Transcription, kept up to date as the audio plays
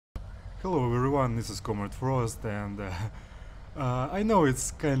Hello everyone, this is Comrade Frost, and I know it's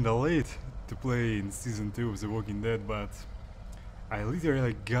kinda late to play in Season 2 of The Walking Dead, but I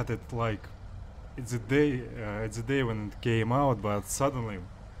literally got it like it's the day when it came out, but suddenly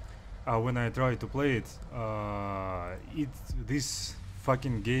when I tried to play it, this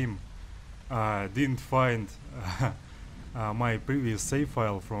fucking game didn't find my previous save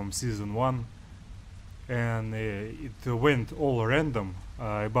file from Season 1, and it went all random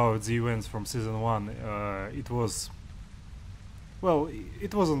about the events from Season 1. It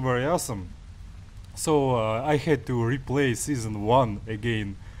wasn't very awesome. So I had to replay Season 1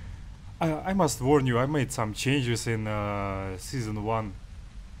 again. I must warn you, I made some changes in Season 1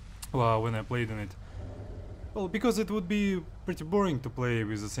 when I played in it. Well, because it would be pretty boring to play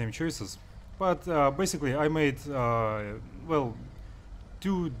with the same choices. But basically, I made,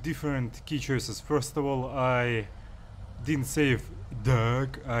 two different key choices. First of all, I didn't save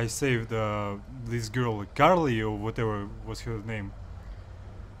Doug, I saved this girl Carly or whatever was her name.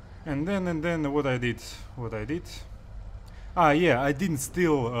 And then what I did, yeah, I didn't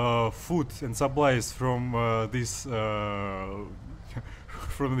steal food and supplies from this from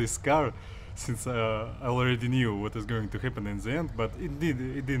this car, since I already knew what is going to happen in the end. But it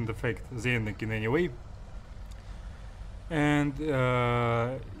didn't affect the ending in any way. And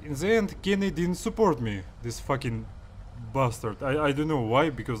in the end, Kenny didn't support me. This fucking bastard. I don't know why,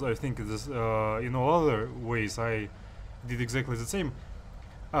 because I think this in all other ways I did exactly the same.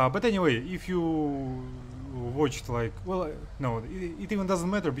 But anyway, if you watched no, it even doesn't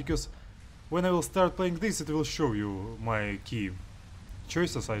matter, because when I will start playing this, it will show you my key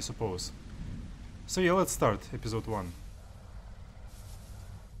choices, I suppose. So yeah, let's start episode 1.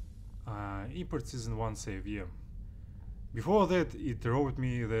 Import season 1 save, yeah. Before that, it wrote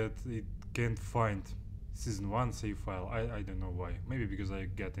me that it can't find season 1 save file. I don't know why. Maybe because I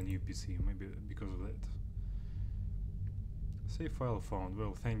got a new PC. Maybe because of that. Save file found.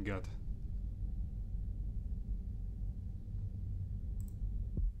 Well, thank God.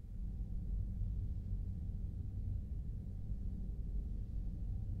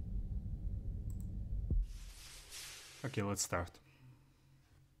 Okay, let's start.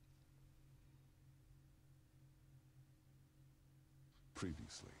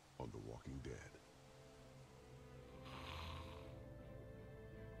 Previously on The Walking Dead.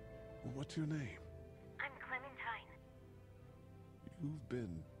 What's your name? I'm Clementine. You've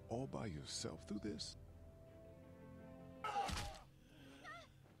been all by yourself through this? I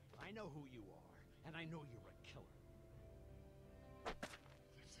know who you are, and I know you're a killer.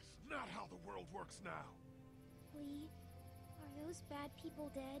 This is not how the world works now. Lee, are those bad people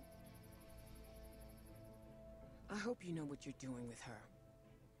dead? I hope you know what you're doing with her.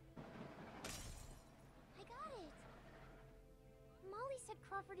 I got it! Molly said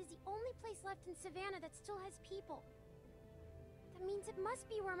Crawford is the only place left in Savannah that still has people. That means it must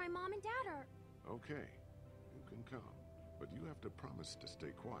be where my mom and dad are. Okay, you can come, but you have to promise to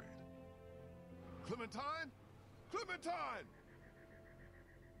stay quiet. Clementine? Clementine!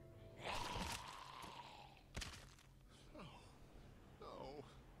 No. No.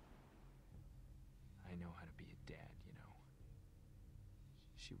 I know how to be a dad, you know.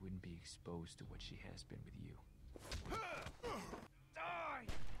 She wouldn't be exposed to what she has been with you. Die!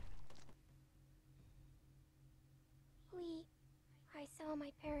 Lee, I saw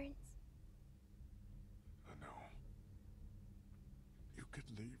my parents. No. You can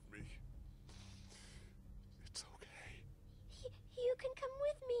leave me. It's okay. You can come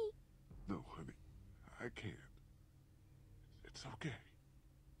with me. No, honey. I can't. It's okay.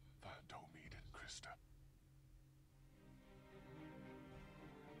 Don't need it, Krista.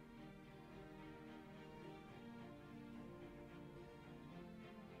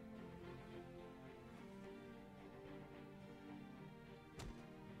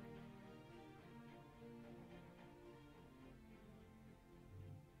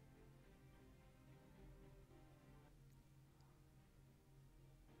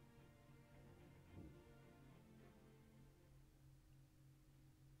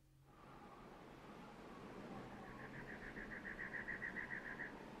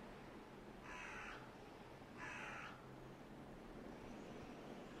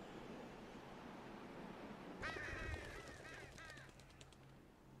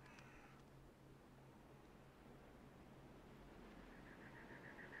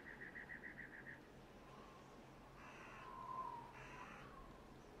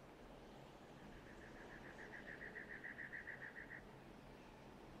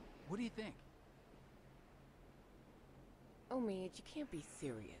 What do you think? Oh, Mage, you can't be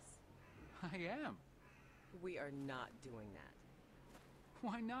serious. I am. We are not doing that.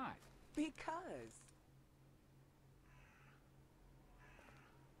 Why not? Because.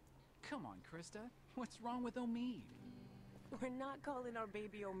 Come on, Krista. What's wrong with Omid? We're not calling our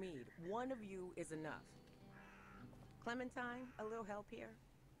baby Omid. One of you is enough. Clementine, a little help here?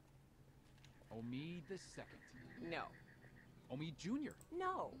 Omid the second. No. Omid Jr.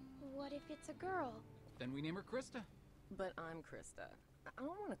 No. What if it's a girl? Then we name her Krista. But I'm Krista. I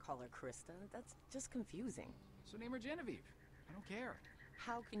don't want to call her Krista. That's just confusing. So name her Genevieve. I don't care.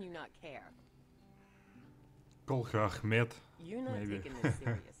 How can you not care? Call her Ahmed. You're not Maybe. taking this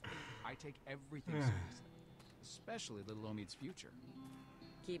seriously. I take everything seriously. Especially little Omid's future.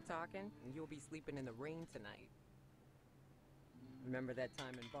 Keep talking, and you'll be sleeping in the rain tonight. Remember that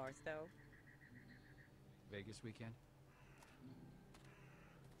time in Barstow? Vegas weekend?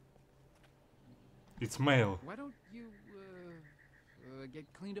 It's male. Why don't you, get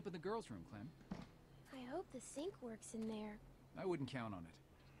cleaned up in the girls' room, Clem? I hope the sink works in there. I wouldn't count on it.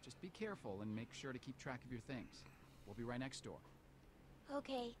 Just be careful and make sure to keep track of your things. We'll be right next door.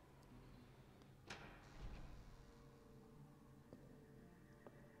 Okay.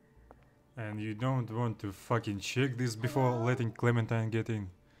 And you don't want to fucking check this before letting Clementine get in.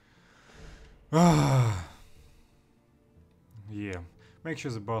 Ah. Yeah. Make sure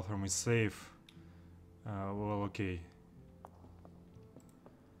the bathroom is safe. Well, okay.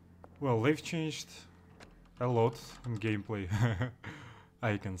 Well, they've changed a lot in gameplay.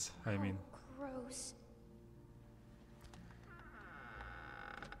 Icons, I mean. Gross.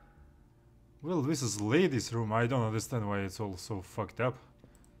 Well, this is ladies' room. I don't understand why it's all so fucked up.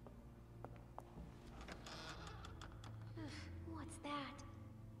 What's that?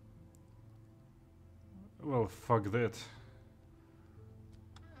 Well, fuck that.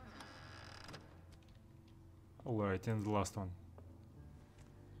 Alright, and the last one.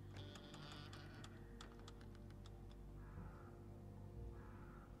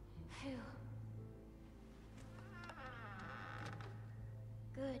 Phew.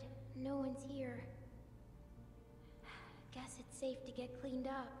 Good. No one's here. Guess it's safe to get cleaned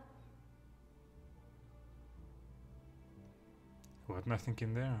up. What, nothing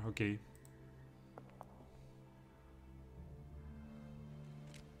in there? Okay.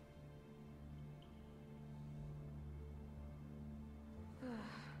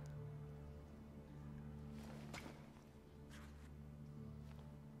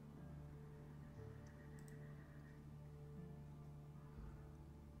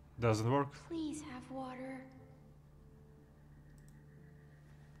 Doesn't work? Please have water.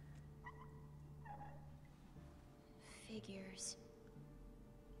 Figures.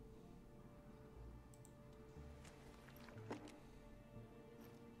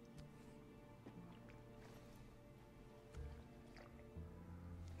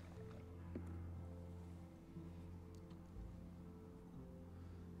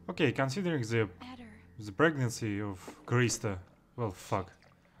 Okay, considering Better. the pregnancy of Krista, well, fuck.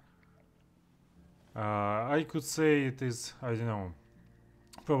 I could say it is, I don't know,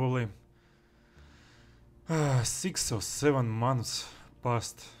 probably 6 or 7 months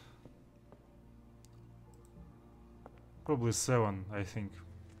past. Probably 7, I think.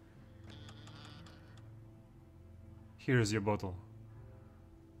 Here's your bottle.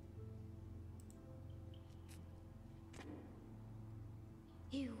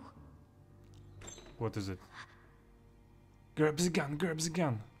 You. What is it? Grab the gun, grab the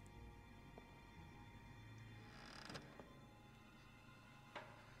gun.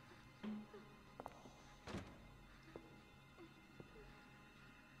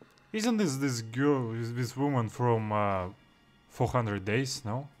 Isn't this girl, this woman from 400 Days,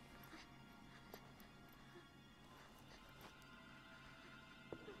 no?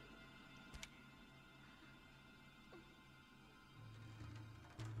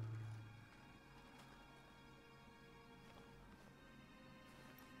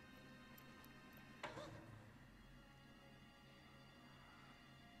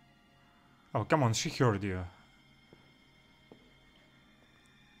 Oh, come on, she heard you.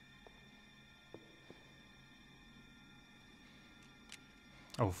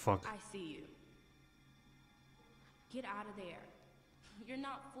 Oh, fuck. I see you. Get out of there. You're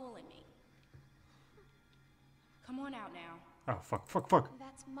not fooling me. Come on out now. Oh, fuck, fuck, fuck.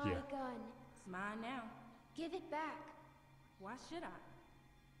 That's my Yeah. gun. It's mine now. Give it back. Why should I?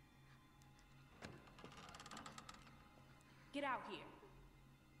 Get out here.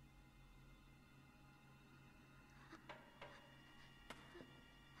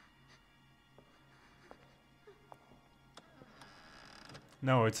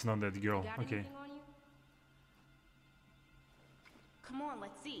 No, it's not that girl. Got Okay. anything on you? Come on,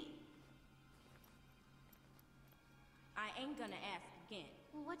 let's see. I ain't gonna ask again.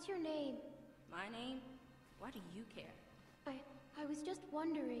 What What's your name? My name? Why do you care? I was just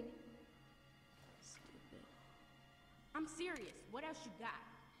wondering. Stupid. I'm serious. What else you got?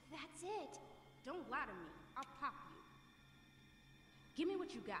 That's it. Don't lie to me. I'll pop you. Give me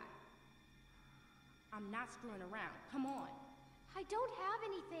what you got. I'm not screwing around. Come on. I don't have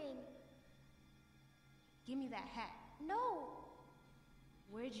anything. Give me that hat. No.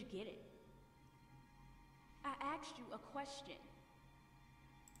 Where'd you get it? I asked you a question.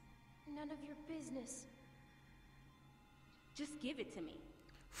 None of your business. Just give it to me.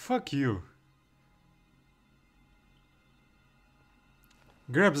 Fuck you.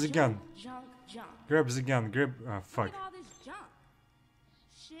 Grab the gun. Junk, junk. Grab the gun. Grab. Fuck. Look at all this junk.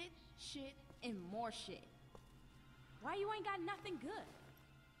 Shit, and more shit. Why you ain't got nothing good?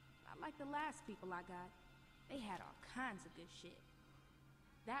 Not like the last people I got. They had all kinds of good shit.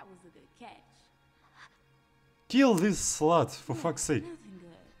 That was a good catch. Kill this slut, for fuck's sake. Nothing good.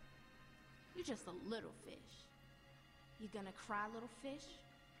 You're just a little fish. You gonna cry, little fish?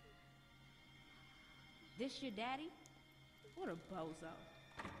 This your daddy? What a bozo.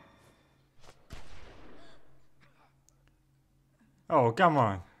 Oh, come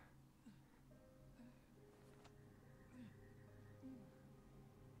on.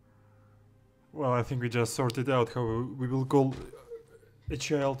 Well, I think we just sorted out how we will call a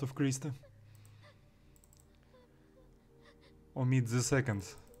child of Krista. Omit the second.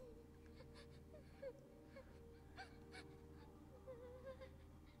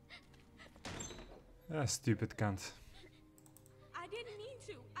 Ah, stupid cunt. I didn't mean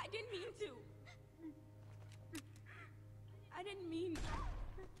to. I didn't mean to. I didn't mean to.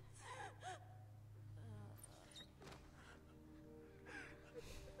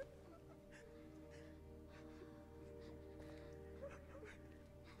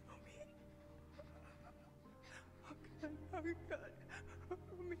 Oh God.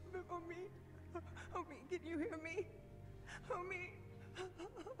 Omi, can you hear me? Omi.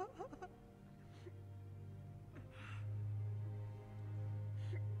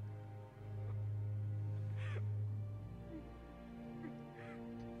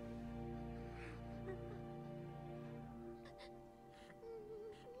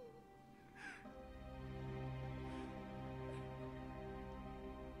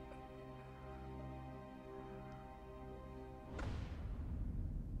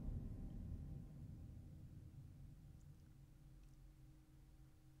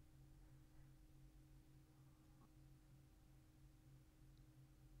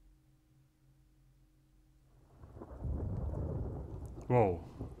 Whoa.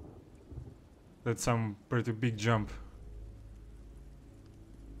 That's some pretty big jump.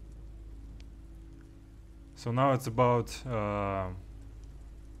 So now it's about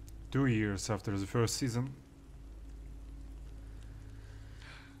 2 years after the first season.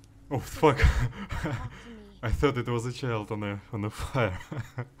 Oh fuck! I thought it was a child on a fire.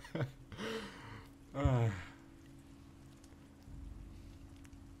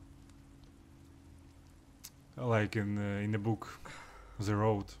 Like in the book, The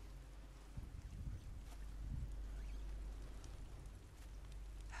Road.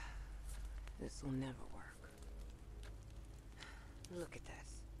 This will never work. Look at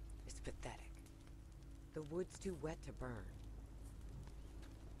this. It's pathetic. The wood's too wet to burn.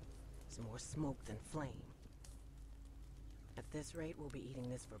 It's more smoke than flame. At this rate, we'll be eating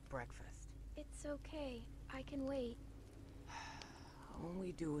this for breakfast. It's okay. I can wait. All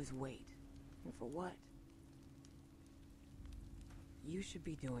we do is wait. And for what? You should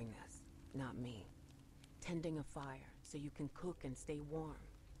be doing this, not me. Tending a fire so you can cook and stay warm.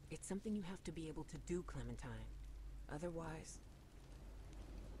 It's something you have to be able to do, Clementine. Otherwise...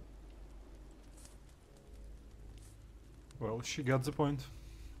 Well, she got the point.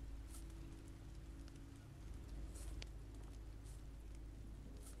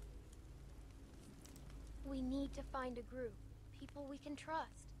 We need to find a group. People we can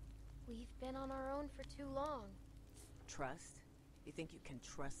trust. We've been on our own for too long. Trust? You think you can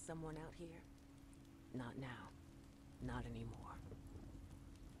trust someone out here? Not now. Not anymore.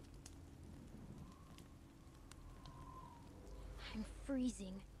 I'm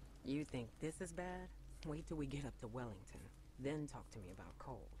freezing. You think this is bad? Wait till we get up to Wellington. Then talk to me about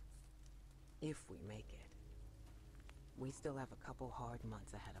cold. If we make it. We still have a couple hard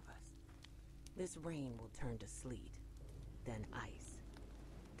months ahead of us. This rain will turn to sleet. Then ice.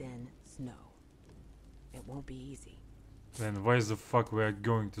 Then snow. It won't be easy. Then why the fuck we are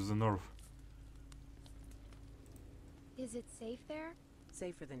going to the north? Is it safe there?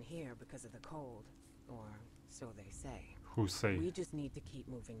 Safer than here because of the cold. Or so they say. Who say? We just need to keep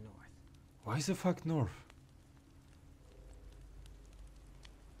moving north. Why the fuck north?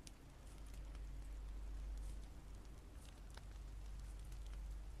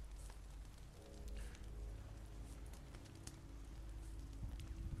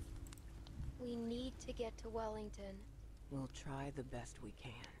 We need to get to Wellington. We'll try the best we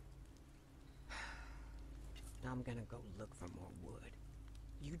can. I'm gonna go look for more wood.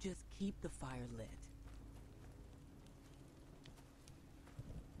 You just keep the fire lit.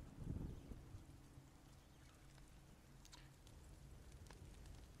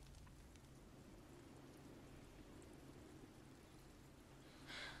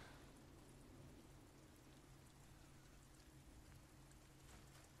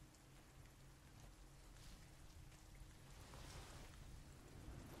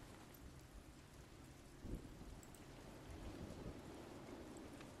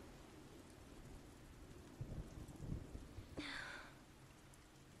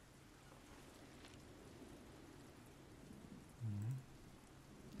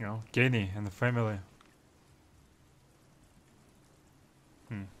 You know, Kenny and the family.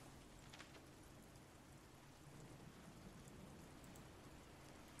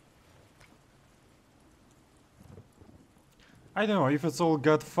 I don't know, if it's all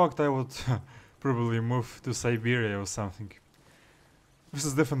got fucked, I would probably move to Siberia or something. This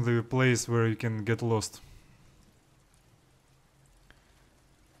is definitely a place where you can get lost.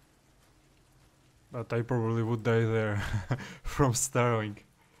 But I probably would die there from starving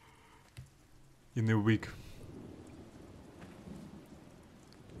in a week.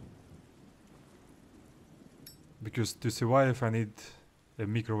 Because to survive I need a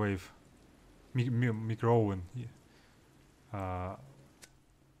microwave. Micro oven. Yeah.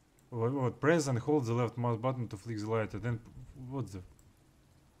 What? Press and hold the left mouse button to flick the light and then... What's the...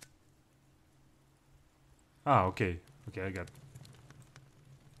 Ah, okay. Okay, I got it.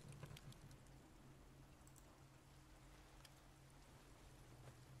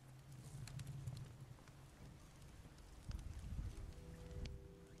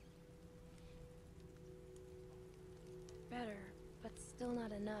 Better, but still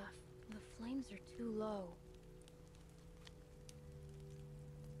not enough. The flames are too low.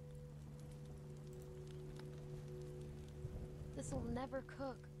 This'll never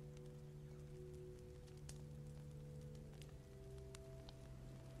cook.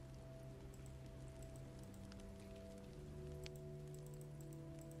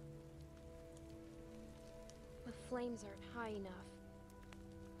 The flames aren't high enough.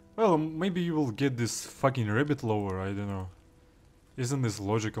 Well, maybe you will get this fucking rabbit lower, I don't know. Isn't this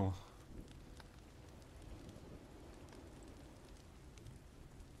logical?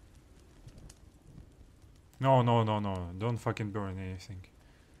 No, no, no, no. Don't fucking burn anything.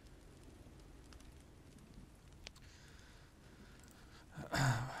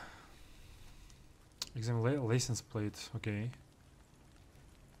 Examine license plate, okay.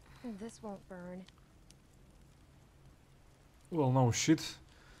 This won't burn. Well, no shit.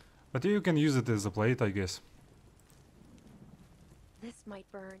 But you can use it as a plate, I guess. This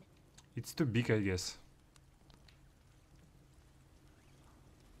might burn. It's too big, I guess.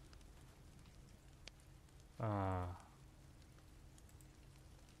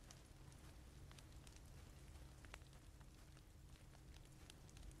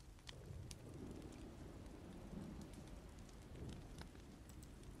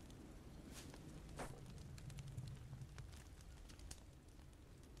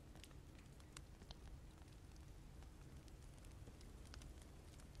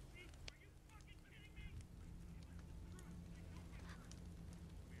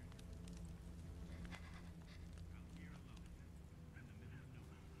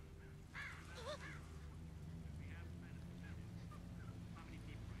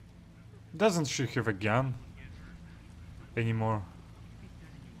 Doesn't she have a gun anymore?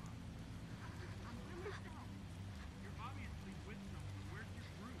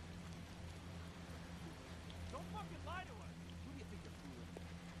 Don't fucking lie to us! Who do you think you're fooling?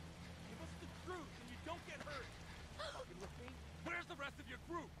 Give us the truth and you don't get hurt! Fucking with me? Where's the rest of your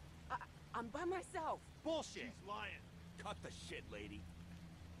group? I'm by myself. Bullshit! She's lying. Cut the shit, lady.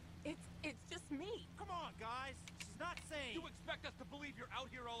 It's just me. Come on, guys! She's not sane! You expect us to believe you're out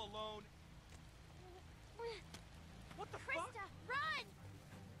here all alone? What the fuck? Krista, run!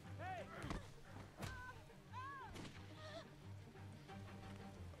 Hey!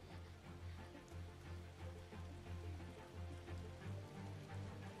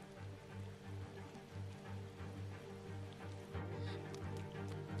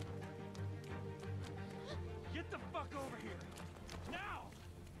 Get the fuck over here! Now!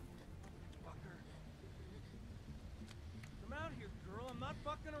 Fucker. Come out here, girl. I'm not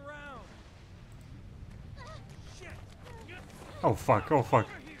fucking around. Shit! Oh fuck, oh fuck.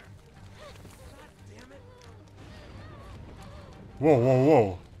 Over here! God damn it! Whoa, whoa,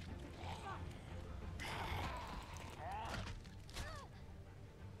 whoa.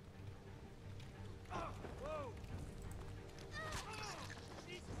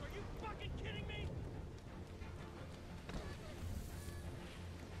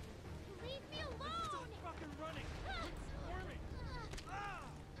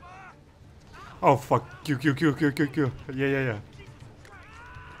 Oh fuck! Q Q Q Q Q Q. Yeah yeah yeah.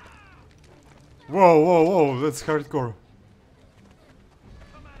 Whoa whoa whoa! That's hardcore.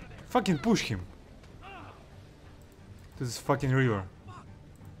 Fucking push him. To this fucking river.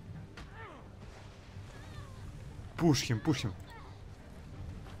 Push him, push him.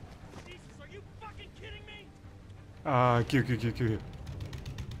 Jesus, are you fucking kidding me? Q Q Q Q. You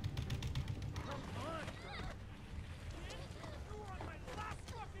were on my last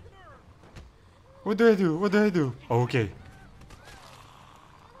fucking nerve. What do I do? What do I do? Okay.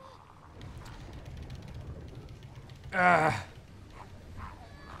 Ah.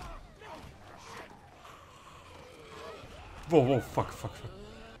 Whoa, whoa, fuck, fuck, fuck.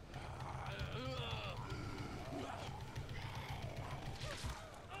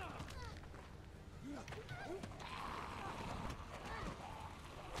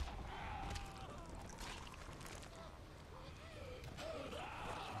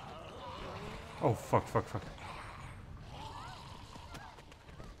 Oh, fuck, fuck, fuck.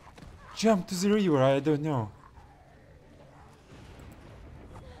 Jump to the river, I don't know.